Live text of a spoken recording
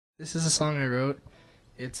This is a song I wrote.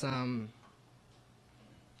 It's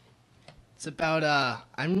about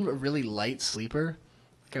I'm a really light sleeper.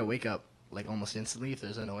 Like I wake up like almost instantly if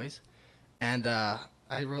there's a noise. And I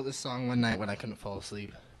wrote this song one night when I couldn't fall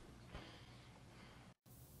asleep.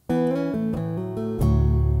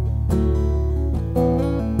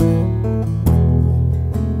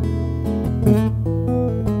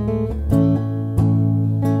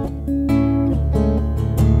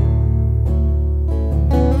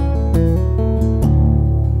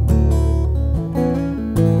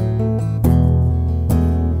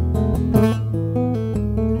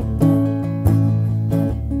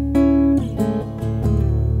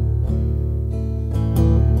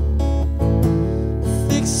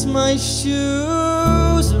 My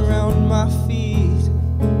shoes around my feet,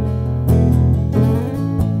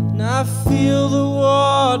 and I feel the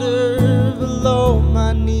water below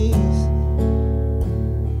my knees.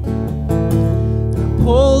 I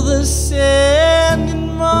pull the sand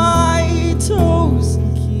in my toes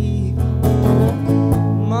and keep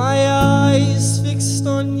my eyes fixed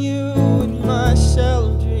on you in my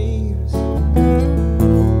shallow dreams.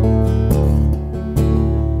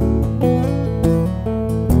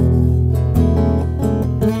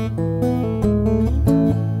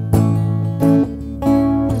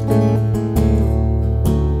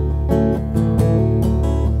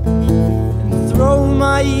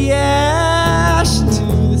 My ash into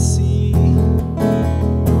the sea and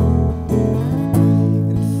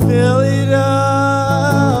fill it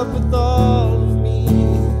up with all of me.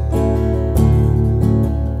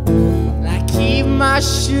 And I keep my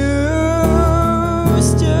shoes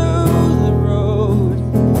to the road.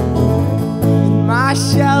 In my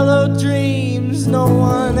shallow dreams, no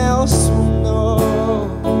one else will know.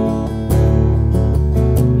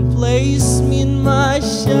 And place me in my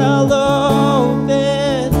shallow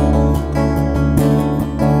bed.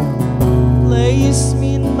 Place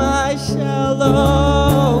me in my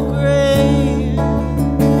shallow grave.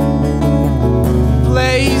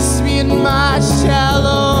 Place me in my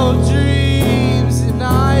shallow dreams, and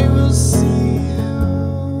I will see you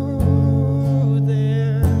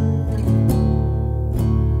there.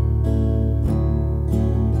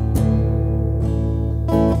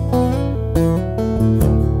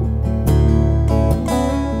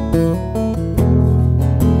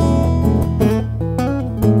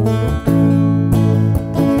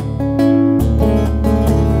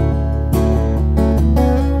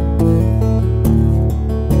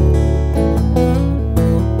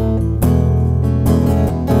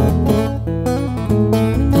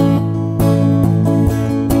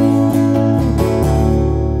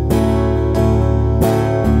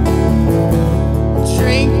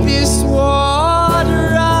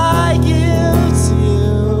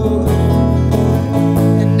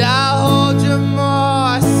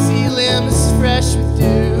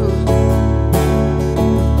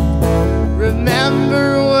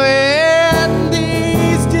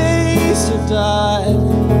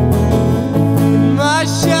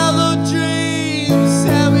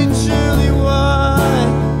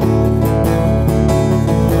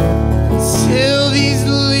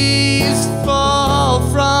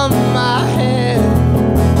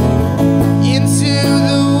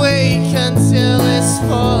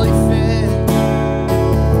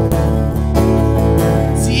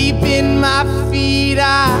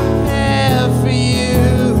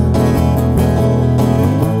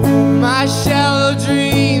 Shallow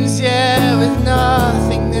dreams, yeah, with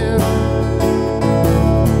nothing new.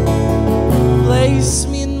 Place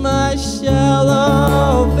me in my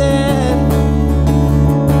shallow bed.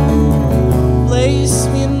 Place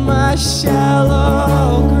me in my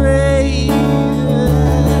shallow grave.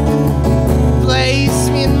 Place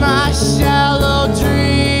me in my shallow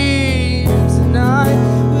dreams, and I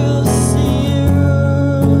will see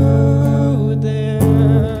you there.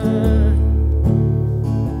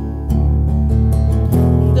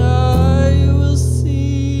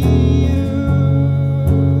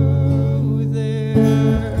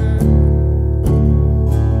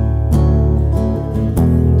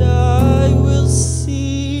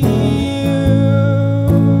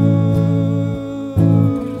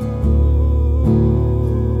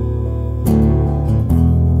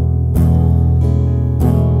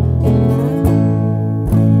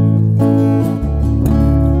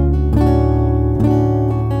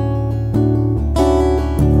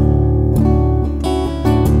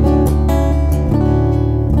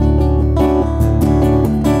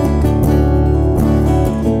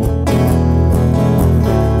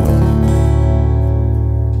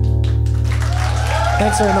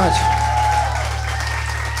 Thanks very much.